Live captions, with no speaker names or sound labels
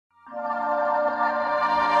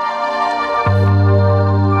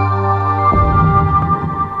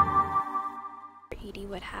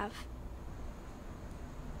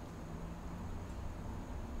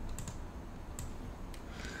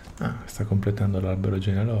completando l'albero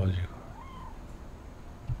genealogico.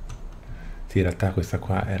 Sì, in realtà questa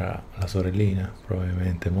qua era la sorellina,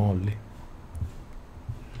 probabilmente Molly.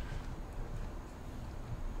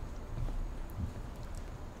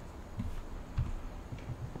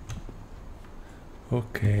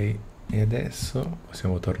 Ok, e adesso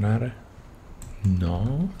possiamo tornare?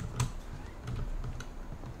 No.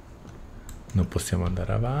 Non possiamo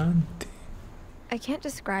andare avanti. I can't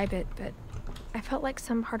describe it, but I felt like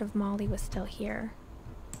some part of Molly was still here.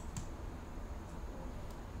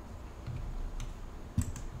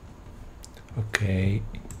 Ok.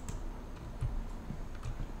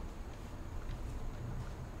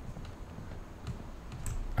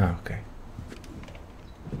 Ah, ok.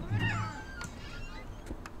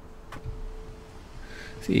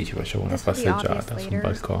 Sì, ci facciamo una passeggiata sul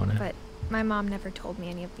balcone. But my mom never told me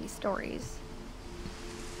any of these stories.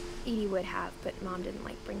 Edie would have, but Mom didn't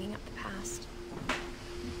like bringing up the past.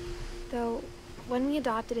 Though, when we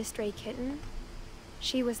adopted a stray kitten,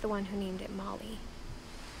 she was the one who named it Molly.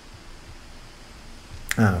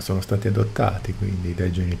 Ah, sono stati adottati quindi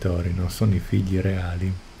dai genitori, non sono i figli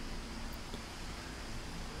reali.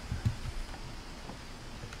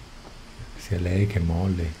 Sia lei che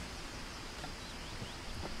Molly.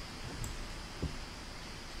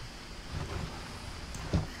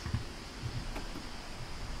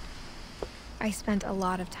 I spent a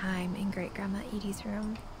lot of time in Great-Grandma Edie's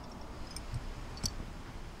room.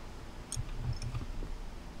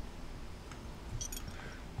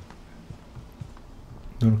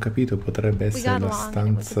 Non ho capito, potrebbe essere la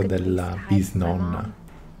stanza della bisnonna.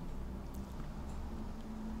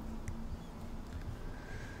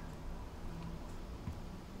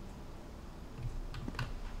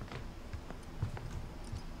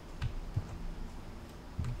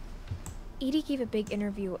 Edie gave a big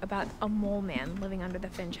interview about a mole man living under the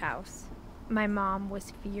Finch house. My mom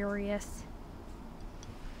was furious.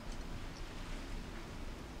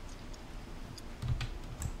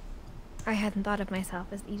 I hadn't thought of myself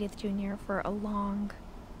as Edith Jr. for a long,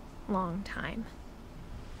 long time.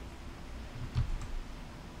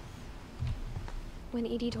 When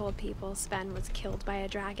Edie told people Sven was killed by a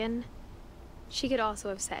dragon, she could also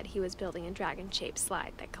have said he was building a dragon-shaped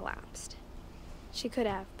slide that collapsed. She could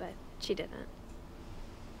have, but she didn't.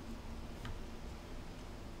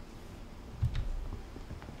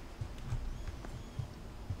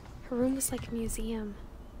 Her room was like a museum.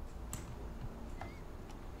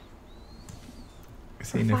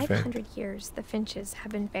 For 500 years, the Finches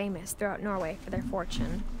have been famous throughout Norway for their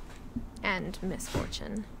fortune and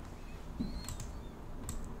misfortune.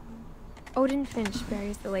 Odin Finch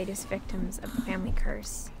buries the latest victims of the family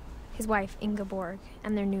curse, his wife Ingeborg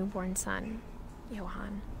and their newborn son,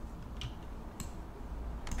 Johan.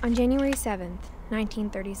 On January 7th,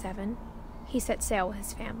 1937, he set sail with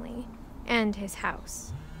his family and his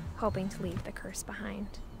house, hoping to leave the curse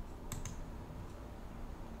behind.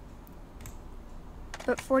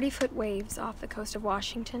 But 40-foot waves off the coast of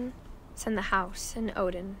Washington send the house and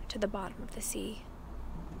Odin to the bottom of the sea.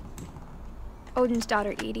 Odin's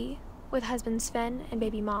daughter Edie, with husband Sven and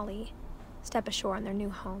baby Molly, step ashore on their new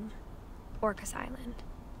home, Orcas Island.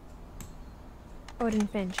 Odin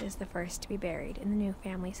Finch is the first to be buried in the new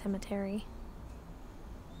family cemetery.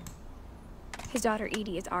 His daughter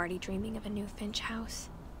Edie is already dreaming of a new Finch house.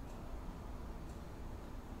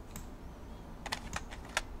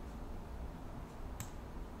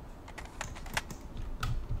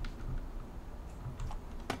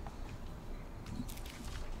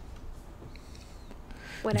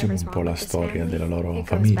 Diciamo un po' la storia della loro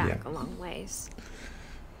famiglia.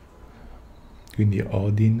 Quindi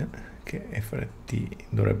Odin, che in effetti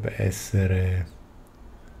dovrebbe essere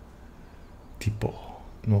tipo,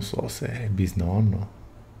 non so se è bisnonno.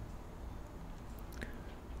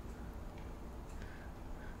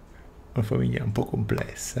 Una famiglia un po'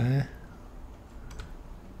 complessa, eh?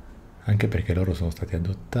 Anche perché loro sono stati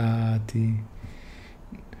adottati,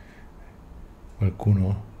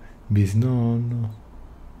 qualcuno bisnonno.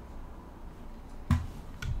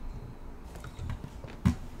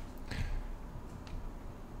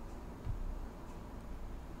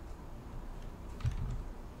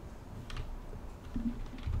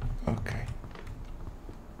 Ok,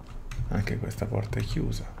 anche questa porta è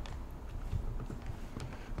chiusa,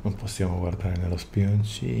 non possiamo guardare nello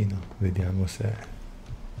spioncino, vediamo se...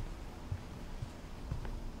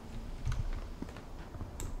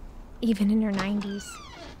 Even in her 90s,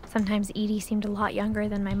 sometimes Edie seemed a lot younger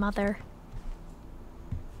than my mother.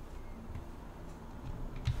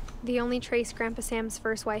 The only trace Grandpa Sam's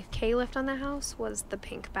first wife Kay left on the house was the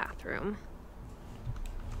pink bathroom.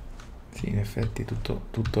 Sì, in effetti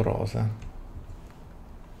tutto rosa.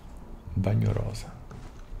 Bagno rosa.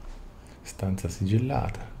 Stanza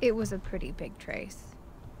sigillata. It was a pretty big trace.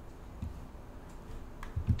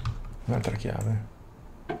 Un'altra chiave.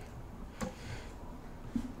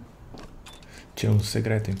 C'è un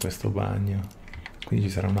segreto in questo bagno, quindi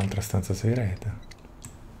ci sarà un'altra stanza segreta.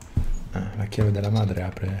 Ah, la chiave della madre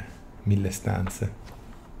apre 1000 stanze.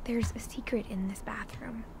 There's a secret in this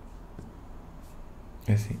bathroom.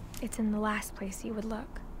 Eh sì. It's in the last place you would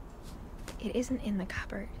look. It isn't in the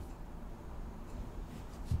cupboard.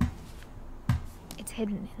 It's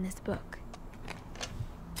hidden in this book.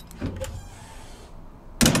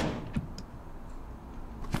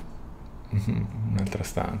 Un'altra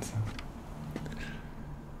stanza.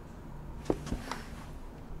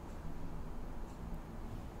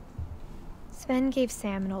 Sven gave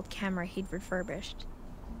Sam an old camera he'd refurbished.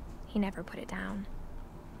 He never put it down.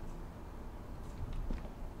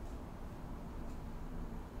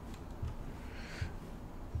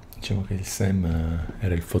 Diciamo che il Sam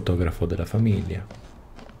era il fotografo della famiglia.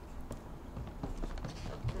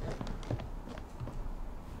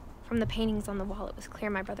 From the paintings on the wall, it was clear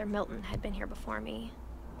my brother Milton had been here before me.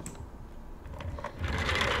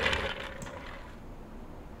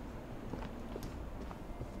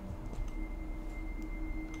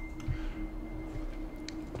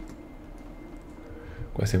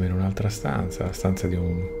 Qua siamo in un'altra stanza, la stanza di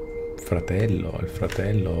un fratello, il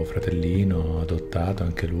fratello o fratellino adottato,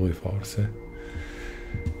 anche lui forse,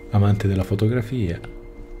 amante della fotografia.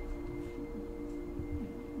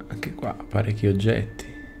 Anche qua parecchi oggetti.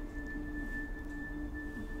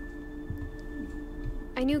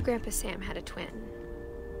 I knew Grandpa Sam had a twin.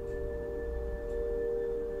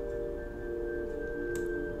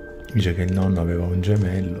 Dice che il nonno aveva un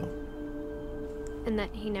gemello And that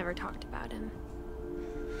he never talked about him.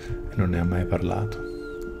 e non ne ha mai parlato.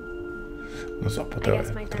 Non so, I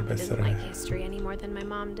guess my potrebbe grandpa didn't like essere... history any more than my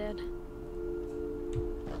mom did.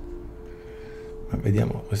 Ma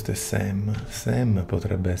vediamo, questo è Sam. Sam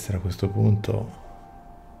potrebbe essere a questo punto...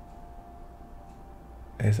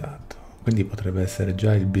 Esatto. Quindi potrebbe essere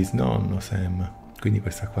già il bisnonno Sam. Quindi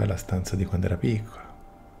questa qua è la stanza di quando era piccola.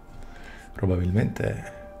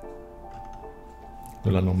 Probabilmente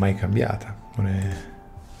non l'hanno mai cambiata. Non è...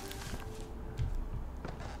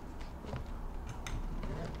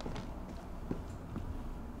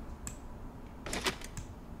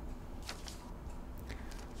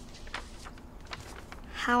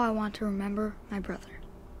 How I Want to Remember My Brother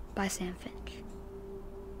by Sam Finch.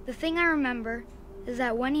 The thing I remember is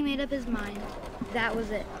that when he made up his mind, that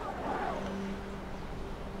was it.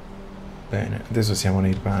 Bene, adesso siamo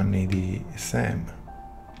nei panni di Sam.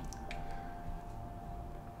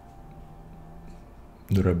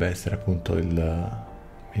 Dovrebbe essere appunto il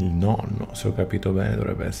nonno, se ho capito bene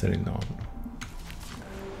dovrebbe essere il nonno.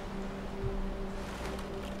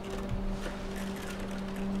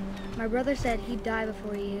 My brother said he'd die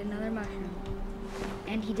before he ate another mushroom.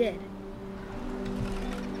 And he did.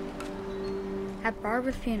 At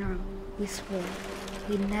Barbara's funeral, we swore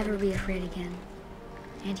we'd never be afraid again.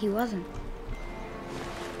 And he wasn't.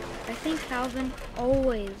 I think Calvin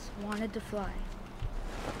always wanted to fly.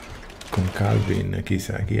 Con Calvin,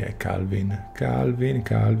 chissà chi è Calvin?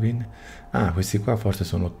 Calvin. Ah, questi qua forse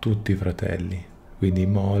sono tutti fratelli. Quindi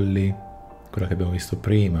Molly, quella che abbiamo visto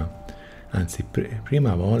prima. Anzi,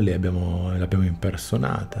 prima Molly l'abbiamo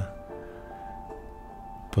impersonata.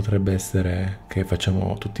 Potrebbe essere che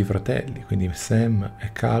facciamo tutti i fratelli, quindi Sam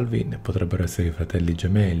e Calvin potrebbero essere i fratelli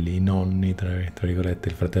gemelli, i nonni, tra virgolette,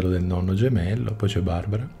 il fratello del nonno gemello, poi c'è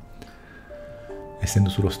Barbara. Essendo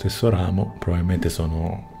sullo stesso ramo, probabilmente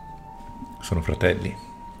sono fratelli.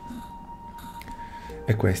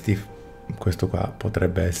 E questo qua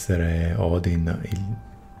potrebbe essere Odin, il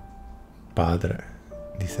padre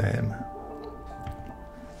di Sam.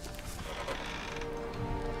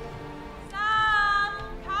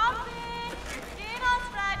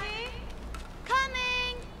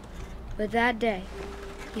 But that day,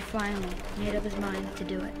 he finally made up his mind to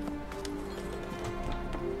do it.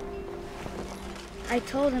 I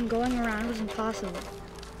told him going around was impossible.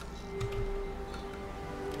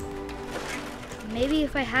 Maybe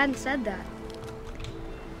if I hadn't said that.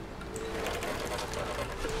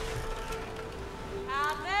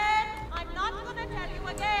 I'm not gonna tell you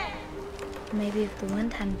again. Maybe if the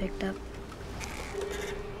wind hadn't picked up.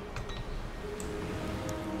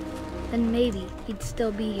 Then maybe he'd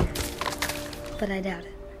still be here. But I doubt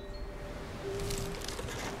it.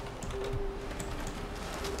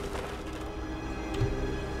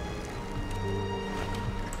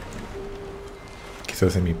 Chissà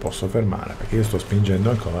se mi posso fermare, perché io sto spingendo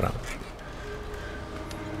ancora.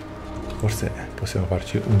 Forse possiamo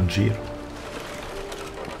farci un giro.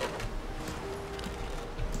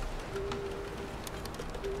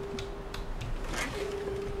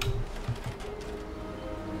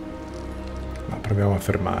 proviamo a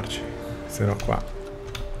fermarci, se no qua.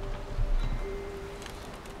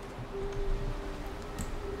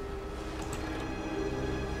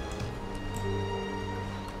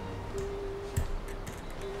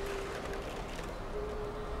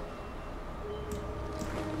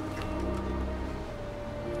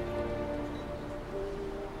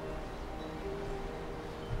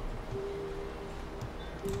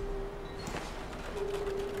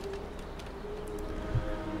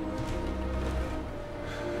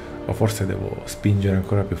 O forse devo spingere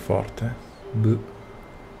ancora più forte? Buh.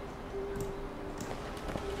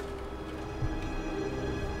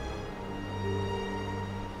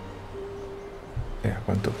 E a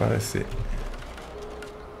quanto pare sì.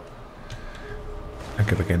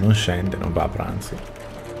 Anche perché non scende, non va a pranzo.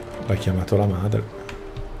 Va chiamato la madre.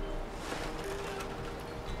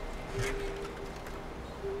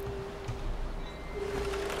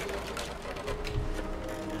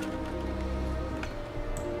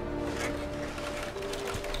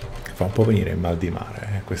 Fa un po' venire il mal di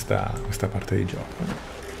mare, questa parte di gioco.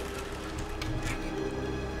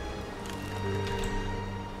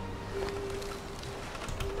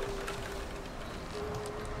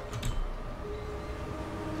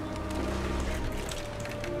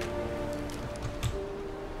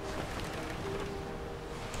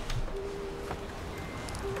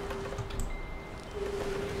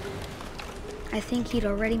 I think he'd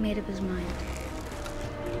already made up his mind.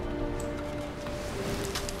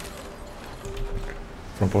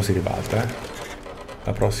 Fra un po' si ribalta, eh?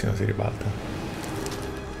 La prossima si ribalta.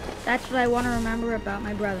 That's what I want to remember about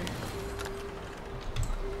my brother.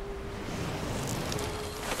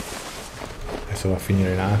 Adesso va a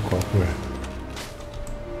finire in acqua oppure...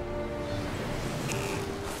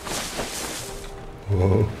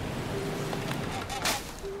 Wow.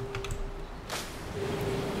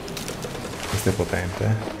 Questo è potente,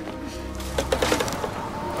 eh?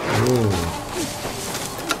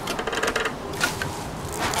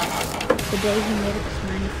 The day he made up his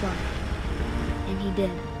mind to fly. And he did.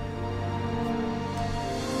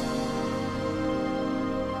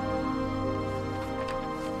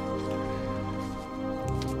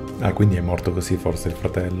 Ah, quindi è morto così forse il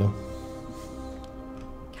fratello?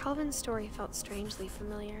 Calvin's story felt strangely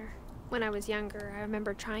familiar. When I was younger, I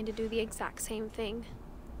remember trying to do the exact same thing.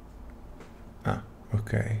 Ah,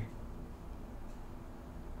 ok.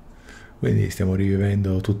 Quindi stiamo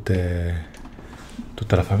rivivendo tutta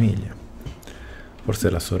la famiglia.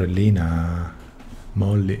 Forse la sorellina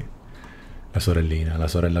Molly, la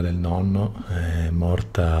sorella del nonno, è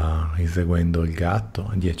morta inseguendo il gatto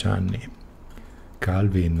a 10 anni.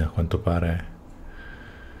 Calvin, a quanto pare,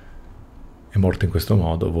 è morto in questo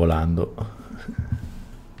modo, volando.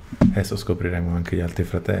 Adesso scopriremo anche gli altri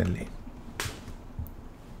fratelli.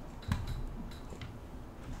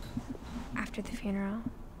 After the funeral,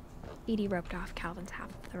 Edie roped off Calvin's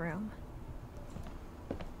half of the room.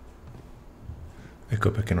 Ecco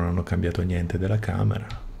perché non hanno cambiato niente della camera.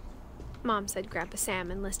 Mom said Grandpa Sam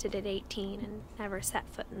enlisted at 18 and never set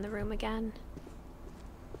foot in the room again.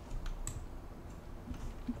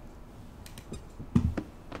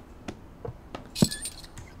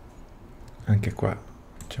 Anche qua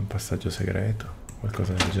c'è un passaggio segreto,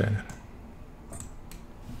 qualcosa del genere.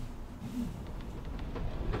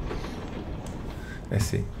 Eh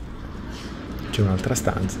sì, c'è un'altra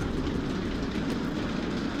stanza.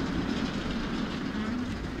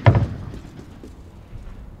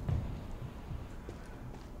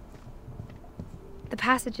 The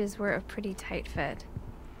passages were a pretty tight fit.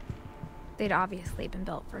 They'd obviously been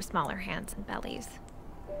built for smaller hands and bellies.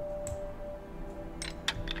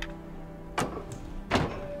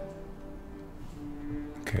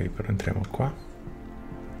 Ok, però entriamo qua.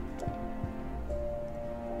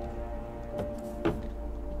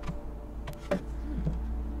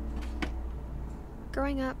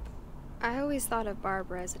 Growing up, I always thought of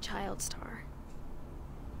Barbara as a child star.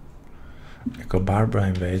 Ecco, Barbara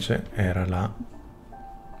invece era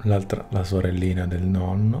la sorellina del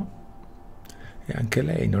nonno. E anche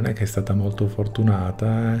lei non è che è stata molto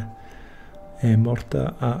fortunata, eh? È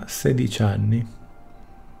morta a 16 anni.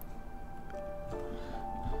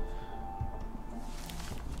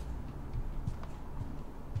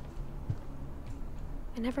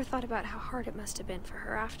 I never thought about how hard it must have been for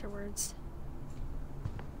her afterwards.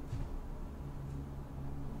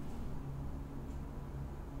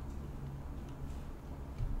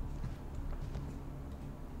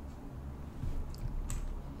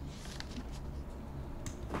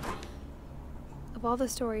 Of all the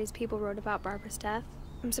stories people wrote about Barbara's death,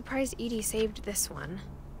 I'm surprised Edie saved this one.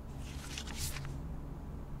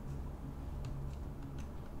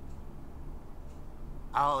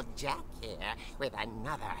 Old Jack here with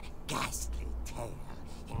another ghastly tale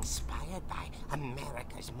inspired by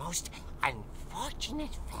America's most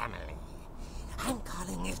unfortunate family. I'm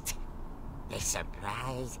calling it The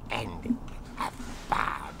Surprise Ending of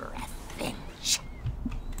Barbara Finch.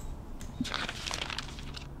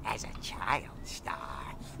 As a child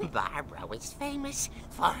star, Barbara was famous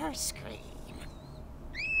for her scream.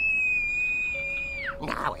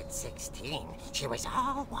 Now at 16, she was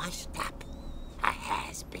all washed up, a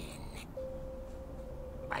has-been.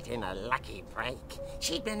 But in a lucky break,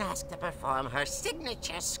 she'd been asked to perform her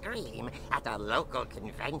signature scream at a local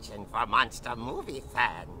convention for monster movie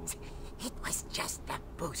fans. It was just the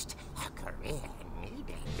boost her career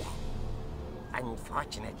needed.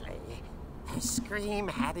 Unfortunately, her scream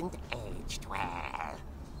hadn't aged well.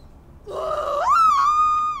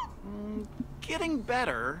 Getting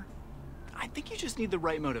better. I think you just need the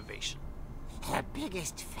right motivation. Her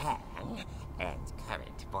biggest fan and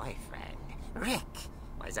current boyfriend, Rick,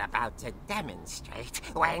 was about to demonstrate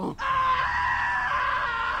when...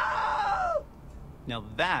 Now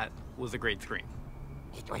that was a great scream.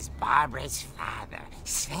 It was Barbara's father,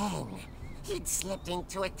 Sven. He'd slipped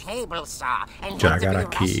into a table saw and had to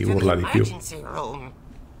be rushed to the emergency room.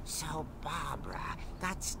 So Barbara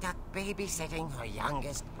got stuck babysitting her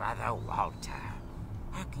youngest brother, Walter.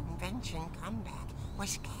 Her convention comeback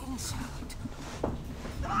was cancelled.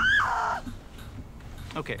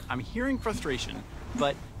 Okay, I'm hearing frustration,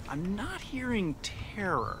 but I'm not hearing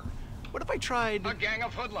terror. What if I tried... A gang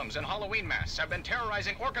of hoodlums in Halloween masks have been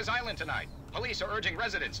terrorizing Orcas Island tonight. Police are urging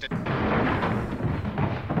residents to...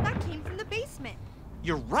 That came from the basement.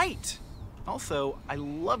 You're right! Also, I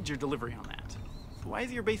loved your delivery on that. Why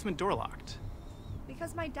is your basement door locked?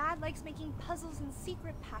 Because my dad likes making puzzles and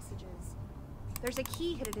secret passages. There's a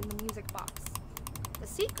key hidden in the music box. The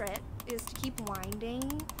secret is to keep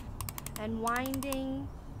winding and winding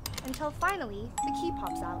until finally the key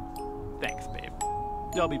pops out. Thanks, babe.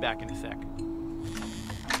 I'll be back in a sec.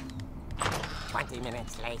 20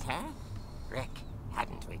 minutes later, Rick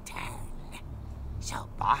hadn't returned. So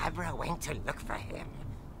Barbara went to look for him,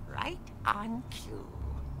 right on cue.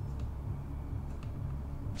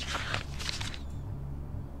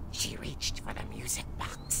 She reached for the music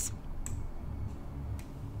box.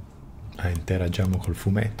 Interagiamo col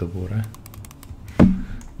fumetto pure.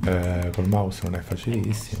 Col mouse non è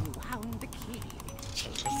facilissimo. Wound the key. She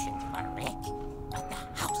listened for Rick, but the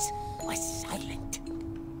house was silent.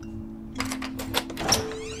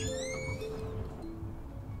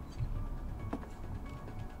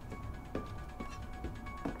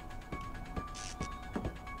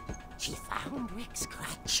 She found Rick's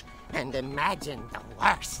crutch and imagined the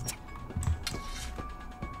worst.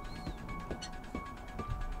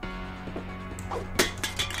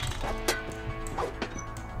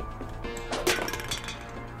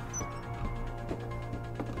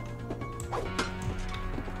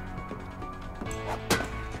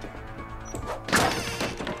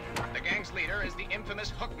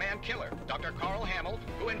 Hookman killer, Dr. Carl Hamill,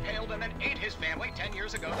 who impaled and then ate his family 10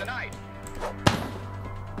 years ago tonight.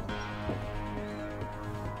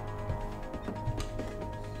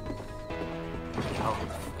 The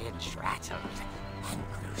old fridge rattled and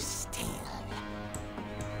grew still.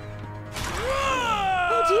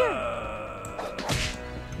 Oh dear!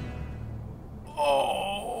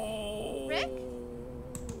 Oh! Rick?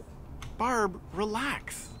 Barb,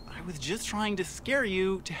 relax. I was just trying to scare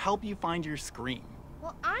you to help you find your scream.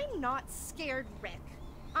 Well, I'm not scared, Rick.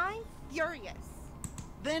 I'm furious.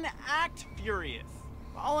 Then act furious.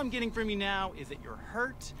 All I'm getting from you now is that you're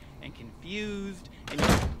hurt and confused and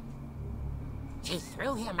She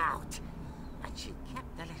threw him out, but she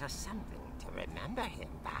kept a little something to remember him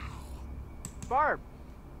by. Barb,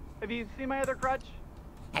 have you seen my other crutch?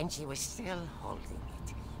 And she was still holding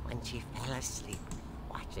it when she fell asleep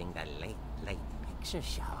watching the late picture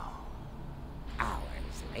show.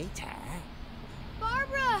 Hours later...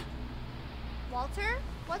 Barbara! Walter,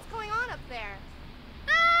 what's going on up there?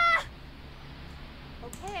 Ah!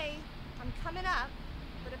 Okay, I'm coming up,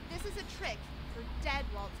 but if this is a trick, you're dead,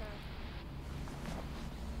 Walter.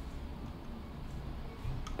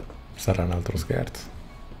 Sarà un altro scherzo.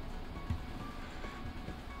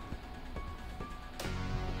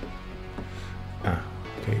 Ah,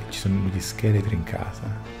 ok, ci sono gli scheletri in casa.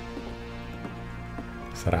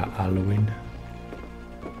 Sarà Halloween.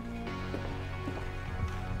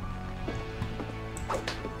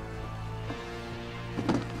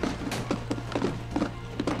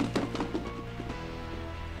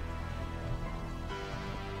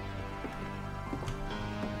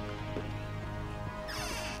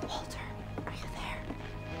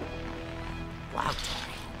 Walter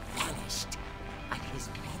vanished, but his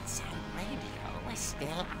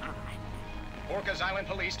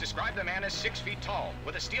police describe the man as 6 feet tall,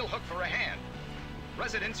 with a steel hook for a hand.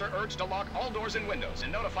 Residents are urged to lock all doors and windows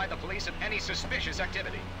and notify the police of any suspicious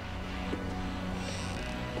activity.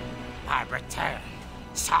 Barbara turned,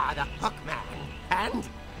 saw the hook man, and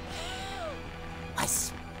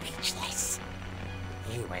was speechless.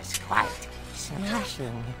 He was quite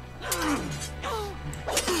smashing.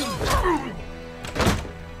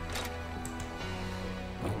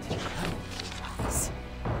 And he was.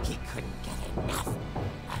 He couldn't get enough of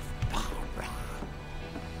Barbara.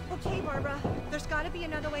 Okay, Barbara. There's gotta be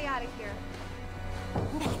another way out of here.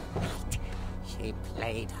 That night, she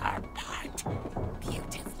played her part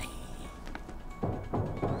beautifully.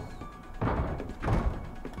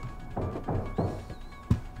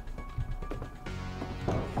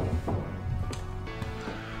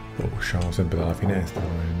 Usciamo sempre dalla finestra,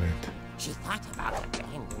 probabilmente. She thought about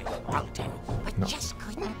abandoning Walter, but just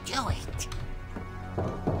couldn't do it.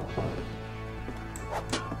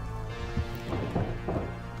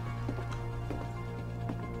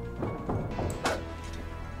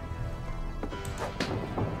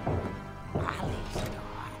 Molly's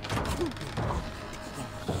door hadn't been opened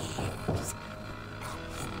in years. The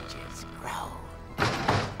hinges groaned.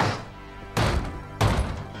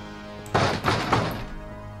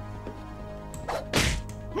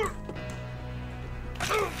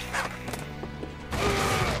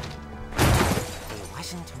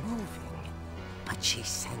 She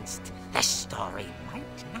sensed the story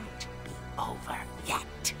might not be over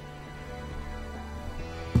yet.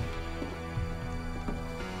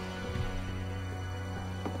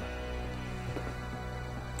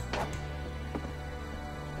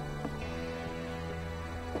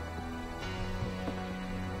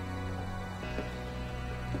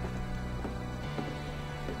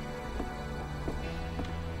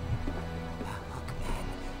 The hookman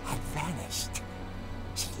had vanished.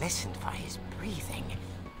 She listened for his breathing,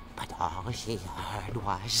 but all she heard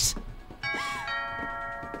was...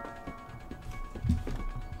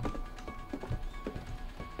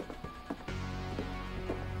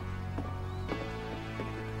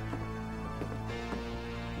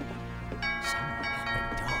 someone at the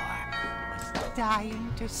door was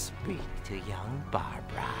dying to speak to young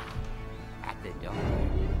Barbara. At the door,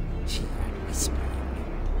 she heard whispering.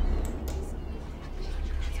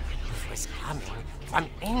 It was coming from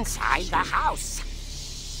inside the house.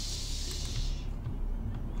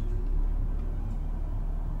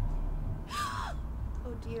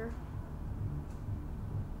 Oh dear.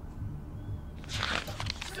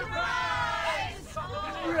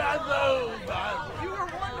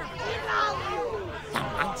 The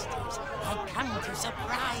monsters had come to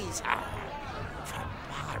surprise her. For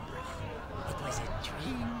Barbara, it was a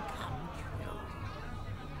dream come true.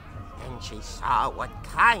 Then she saw what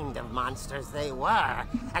kind of monsters they were,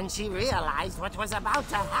 and she realized what was about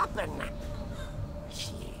to happen.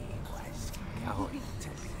 She was going to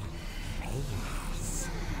be famous.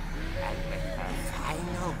 And with her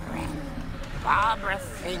final breath, Barbara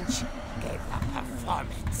Finch gave the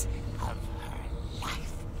performance of her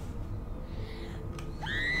life.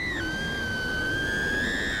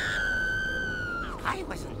 I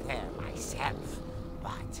wasn't there myself,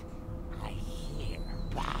 but I hear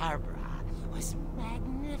Barbara was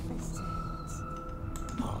magnificent.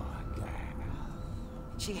 Poor girl.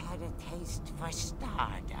 She had a taste for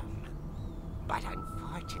stardom. But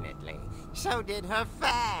unfortunately, so did her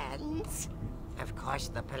fans. Of course,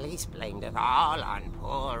 the police blamed it all on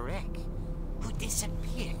poor Rick, who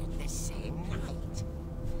disappeared the same night.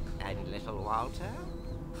 And little Walter,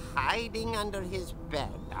 hiding under his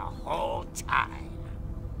bed the whole time.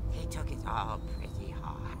 He took it all pretty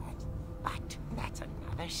hard, but that's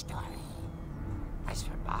another story. As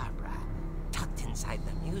for Barbara, tucked inside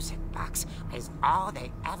the music box is all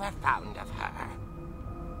they ever found of her.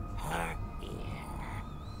 Her ear.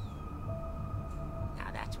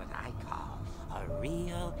 Now that's what I call a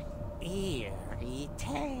real eerie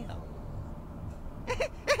tale.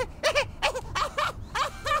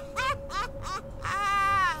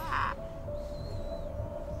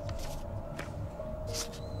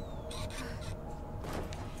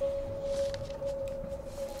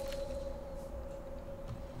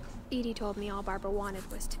 Edie told me all Barbara wanted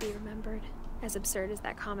was to be remembered, as absurd as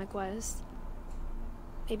that comic was.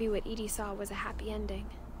 Maybe what Edie saw was a happy ending.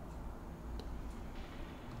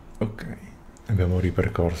 Ok, abbiamo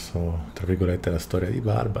ripercorso, tra virgolette, la storia di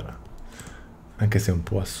Barbara, anche se un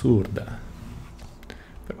po' assurda,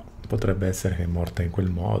 però potrebbe essere che è morta in quel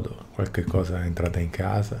modo, qualche cosa è entrata in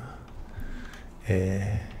casa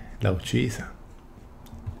e l'ha uccisa.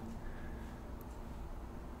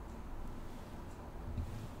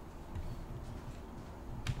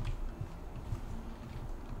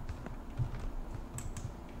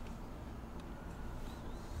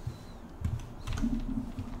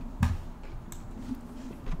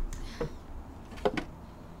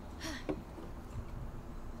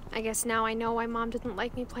 I guess now I know why Mom didn't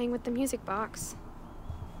like me playing with the music box.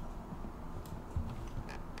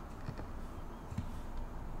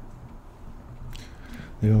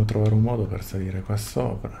 Dobbiamo trovare un modo per salire qua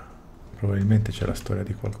sopra. Probabilmente c'è la storia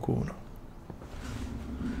di qualcuno.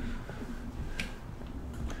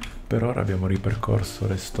 Per ora abbiamo ripercorso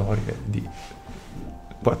le storie di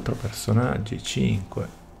 4 personaggi, 5.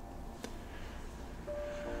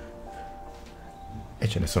 E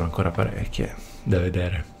ce ne sono ancora parecchie da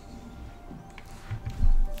vedere.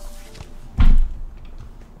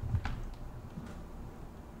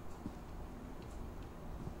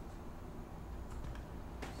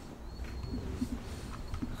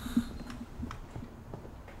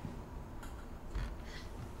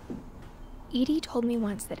 Edie told me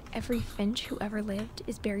once that every Finch who ever lived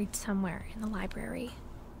is buried somewhere in the library.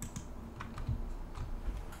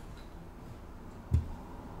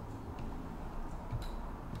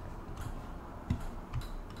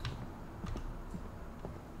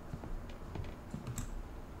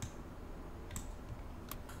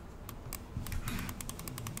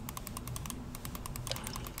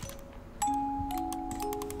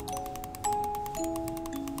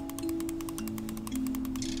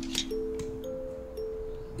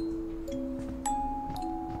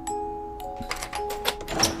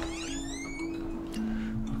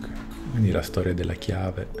 Quindi la storia della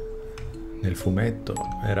chiave nel fumetto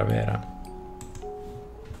era vera.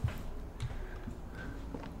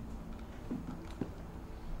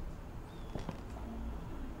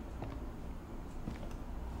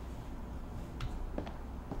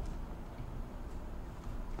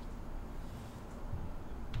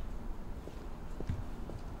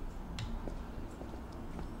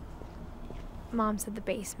 Mom said the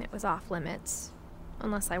basement was off limits,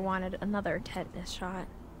 unless I wanted another tetanus shot.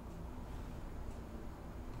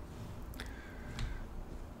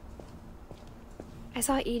 I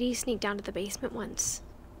saw Edie sneak down to the basement once,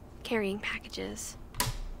 carrying packages.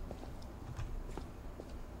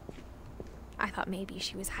 I thought maybe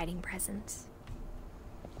she was hiding presents.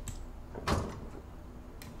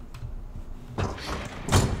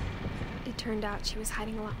 It turned out she was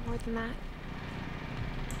hiding a lot more than that.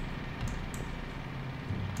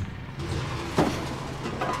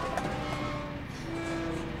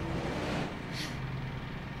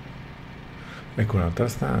 Ecco un'altra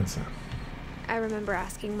stanza. I remember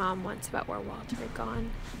asking Mom once about where Walter had gone.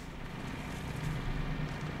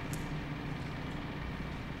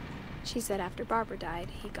 She said after Barbara died,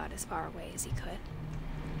 he got as far away as he could.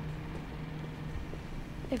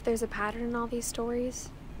 If there's a pattern in all these stories,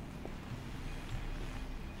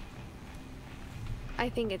 I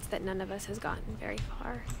think it's that none of us has gotten very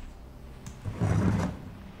far.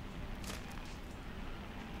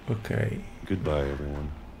 Ok. Goodbye, everyone.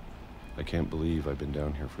 I can't believe I've been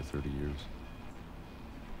down here for 30 years.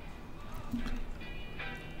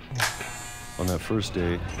 On that first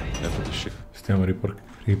day, after the shift. Stiamo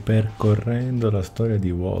ripercorrendo la storia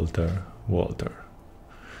di Walter.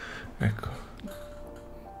 Ecco.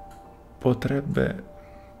 Potrebbe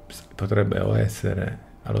o essere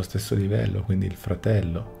allo stesso livello, quindi il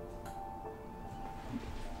fratello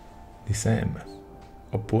di Sam,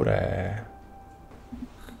 oppure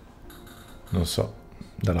non so,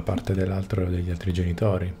 dalla parte dell'altro degli altri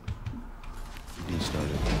genitori. He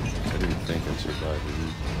started. I didn't think I'd survive a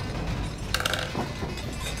week.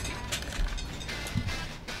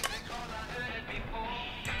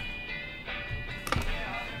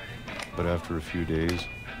 But after a few days,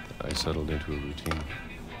 I settled into a routine.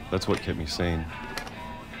 That's what kept me sane.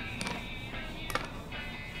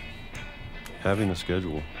 Having a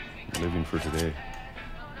schedule, living for today.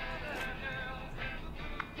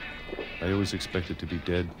 I always expected to be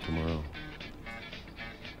dead tomorrow.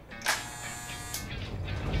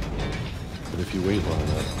 But if you wait long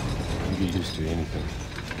enough, you get used to anything.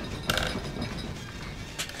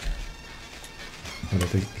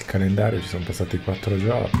 Guardate il calendario, ci sono passati 4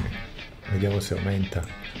 giorni. Vediamo se aumenta.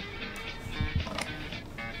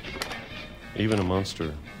 Even a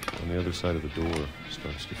monster on the other side of the door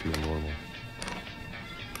starts to feel normal.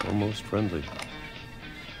 Almost friendly.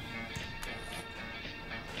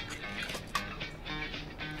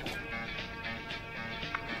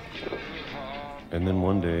 And then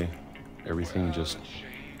one day, everything just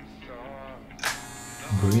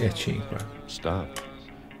 2005. stopped.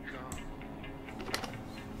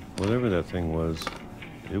 Whatever that thing was,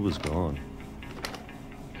 it was gone.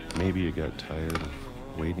 Maybe it got tired of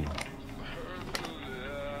waiting.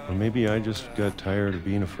 Or maybe I just got tired of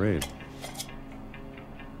being afraid.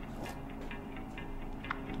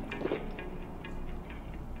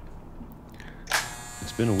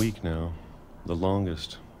 It's been a week now, the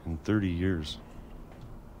longest in 30 years.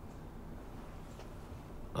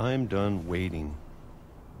 I'm done waiting.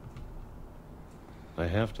 I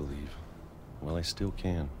have to leave while I still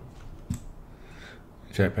can.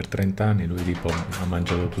 Cioè, per 30 anni lui tipo ha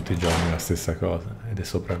mangiato tutti i giorni la stessa cosa ed è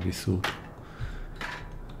sopravvissuto.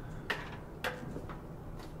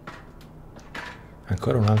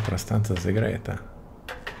 Ancora un'altra stanza segreta.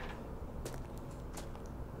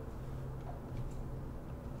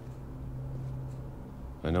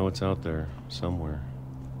 I know it's out there somewhere.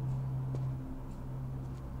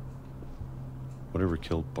 Whatever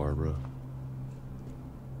killed Barbara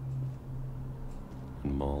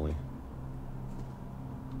and Molly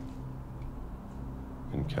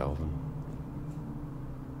and Calvin.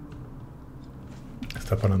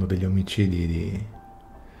 Sta parlando degli omicidi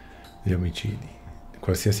degli omicidi.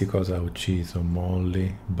 Qualsiasi cosa ha ucciso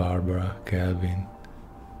Molly, Barbara, Calvin,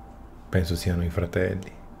 penso siano i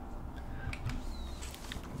fratelli.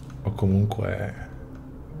 O comunque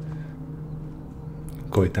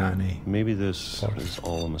coetanei. Maybe this is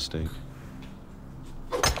all a mistake.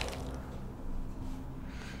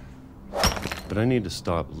 But I need to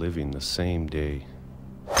stop living the same day,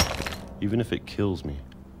 even if it kills me.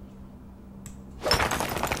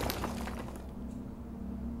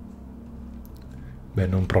 Beh,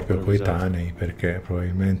 non proprio coetanei, perché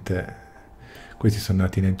probabilmente questi sono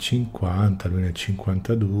nati nel 50, lui nel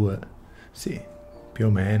 52. Sì, più o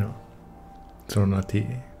meno. Sono nati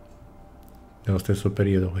nello stesso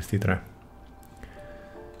periodo questi tre.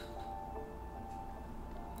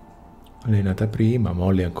 Lei è nata prima,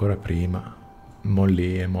 Molly ancora prima.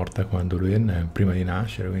 Molly è morta quando lui è prima di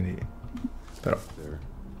nascere, quindi però I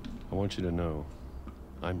want you to know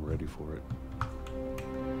I'm ready for it.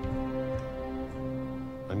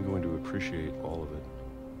 I'm going to appreciate all of it,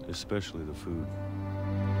 especially the food.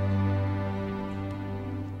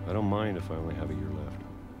 I don't mind if I only have a year left,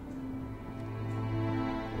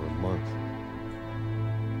 or a month,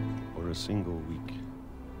 or a single week.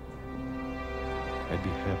 I'd be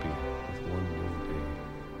happy with one new day.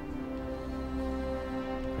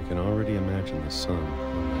 I can already imagine the sun on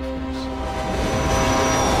my face.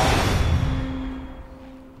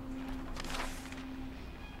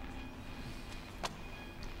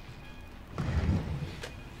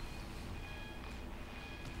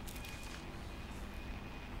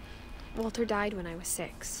 Walter died when I was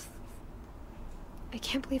 6. I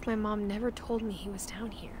can't believe my mom never told me he was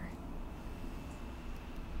down here.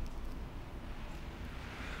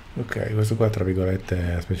 ok, questo qua tra virgolette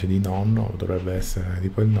è una specie di nonno, dovrebbe essere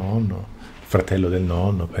tipo il nonno, il fratello del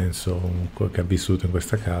nonno, penso, comunque, che ha vissuto in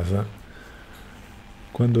questa casa.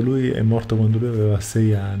 Quando lui è morto, quando lui aveva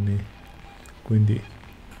 6 anni, quindi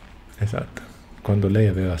esatto, quando lei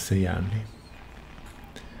aveva 6 anni.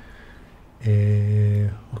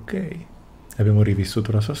 E ok, abbiamo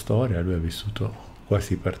rivissuto la sua storia. Lui ha vissuto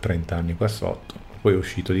quasi per 30 anni qua sotto, poi è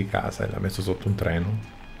uscito di casa e l'ha messo sotto un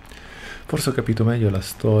treno. Forse ho capito meglio la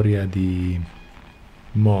storia di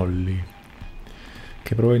Molly,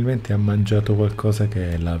 che probabilmente ha mangiato qualcosa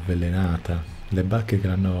che l'ha avvelenata. Le bacche che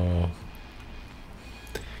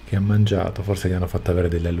ha mangiato forse gli hanno fatto avere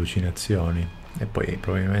delle allucinazioni e poi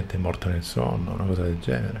probabilmente è morto nel sonno, una cosa del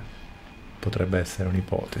genere. Potrebbe essere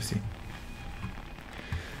un'ipotesi.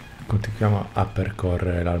 Continuiamo a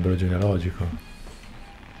percorrere l'albero genealogico.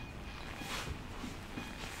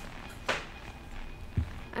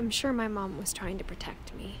 I'm sure my mom was trying to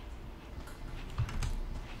protect me.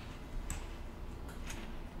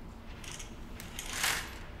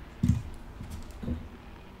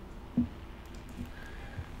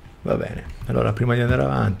 Va bene, allora prima di andare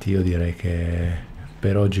avanti io direi che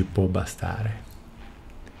per oggi può bastare.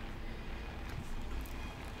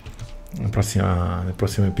 Nel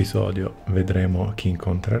prossimo episodio vedremo chi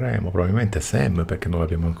incontreremo, probabilmente Sam, perché non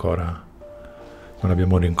abbiamo ancora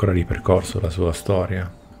ripercorso la sua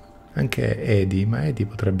storia. Anche Eddie, ma Eddie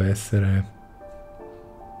potrebbe essere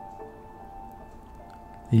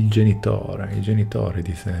i genitori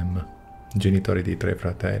di Sam, i genitori dei 3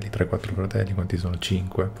 fratelli, 3-4 fratelli, quanti sono?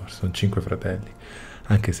 5, forse sono 5 fratelli,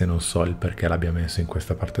 anche se non so il perché l'abbia messo in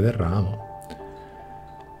questa parte del ramo.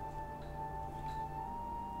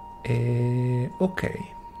 E ok,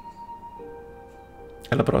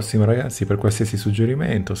 alla prossima ragazzi. Per qualsiasi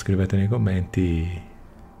suggerimento scrivete nei commenti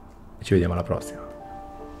e ci vediamo alla prossima.